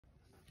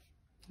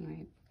All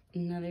right,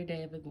 another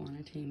day of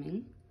iguana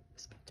taming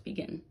is about to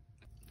begin.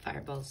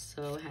 Fireball's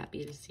so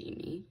happy to see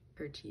me.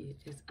 Perchy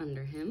is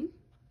under him.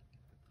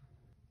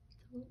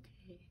 It's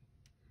okay.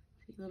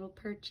 See, little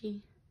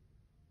Perchy?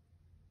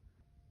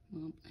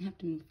 Well, I have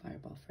to move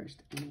Fireball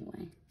first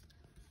anyway.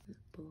 Good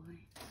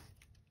boy.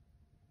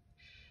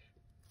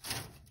 Shh.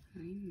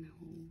 I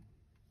know.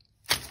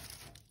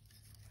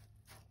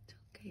 It's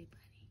okay,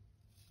 buddy.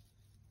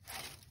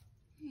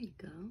 There you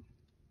go.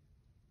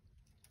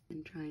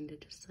 I'm trying to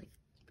just like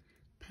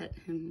pet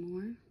him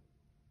more.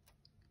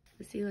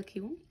 But see, look,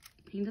 he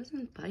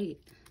doesn't bite.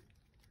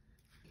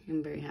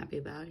 I'm very happy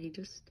about it. He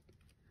just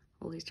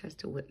always tries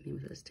to whip me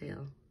with his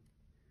tail.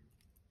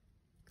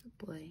 Good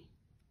boy.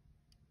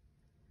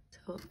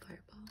 So,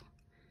 Fireball,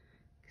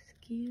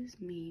 excuse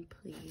me,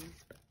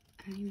 please, but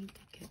I need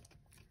to get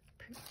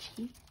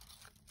Perchy.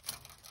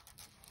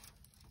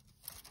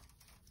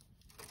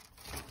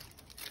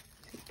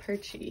 See,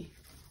 Perchy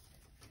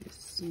is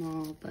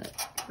small but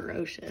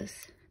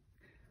ferocious,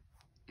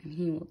 and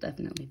he will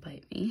definitely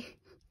bite me.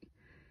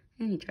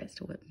 And he tries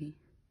to whip me.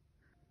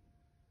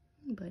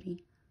 Hey,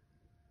 buddy.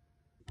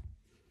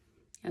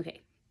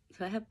 Okay,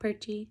 so I have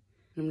Perchy.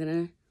 I'm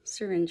gonna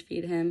syringe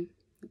feed him.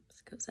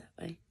 Oops, goes that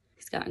way.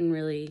 He's gotten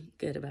really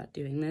good about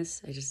doing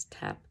this. I just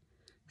tap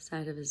the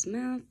side of his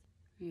mouth.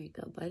 There you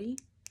go, buddy.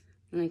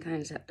 And I kind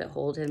of just have to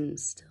hold him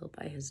still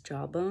by his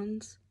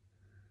jawbones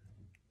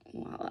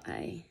while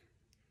I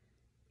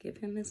give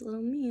him his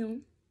little meal.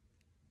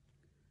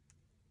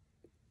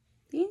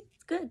 See,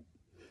 it's good.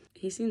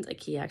 He seems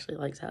like he actually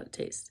likes how it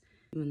tastes,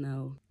 even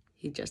though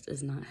he just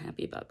is not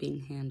happy about being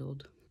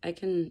handled. I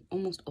can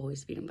almost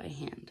always feed him by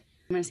hand.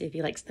 I'm gonna see if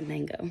he likes the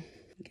mango.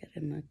 Get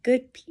him a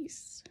good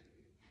piece.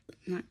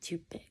 Not too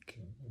big.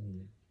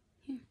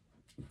 Here.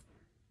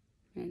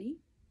 Ready?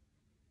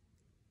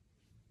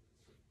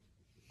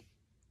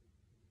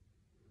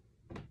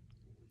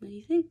 What do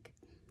you think?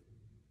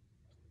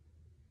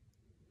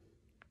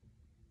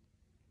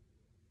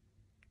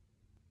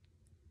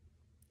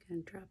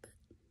 Gonna drop it.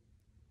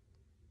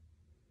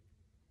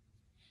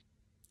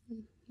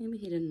 Maybe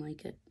he didn't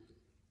like it.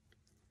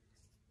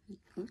 It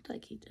looked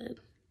like he did.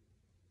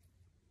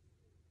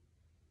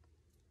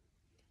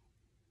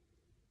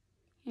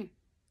 Here.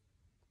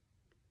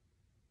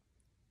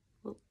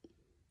 Whoa.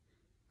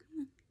 Come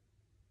on.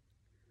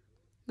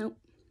 Nope.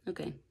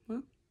 Okay.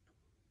 Well,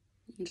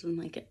 he doesn't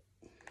like it.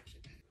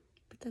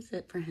 But that's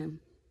it for him.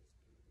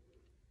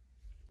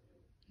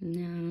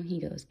 Now he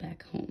goes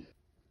back home.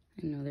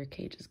 I know their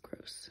cage is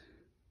gross.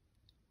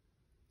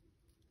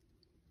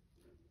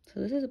 So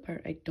this is a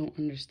part I don't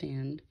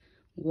understand.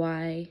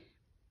 Why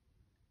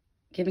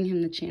giving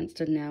him the chance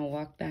to now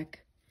walk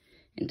back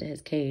into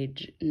his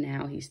cage,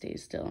 now he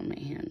stays still on my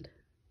hand.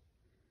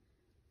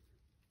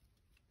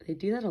 They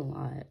do that a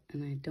lot,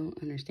 and I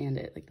don't understand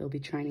it. Like, they'll be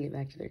trying to get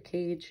back to their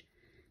cage,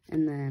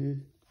 and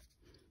then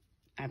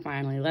I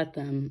finally let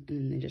them, and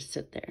then they just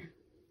sit there.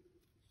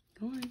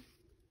 Go on.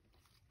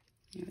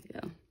 There we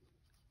go.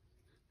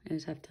 I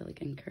just have to,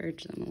 like,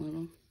 encourage them a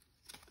little.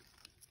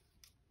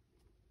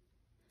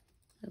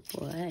 Good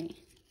boy.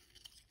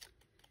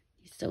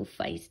 He's so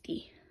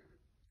feisty.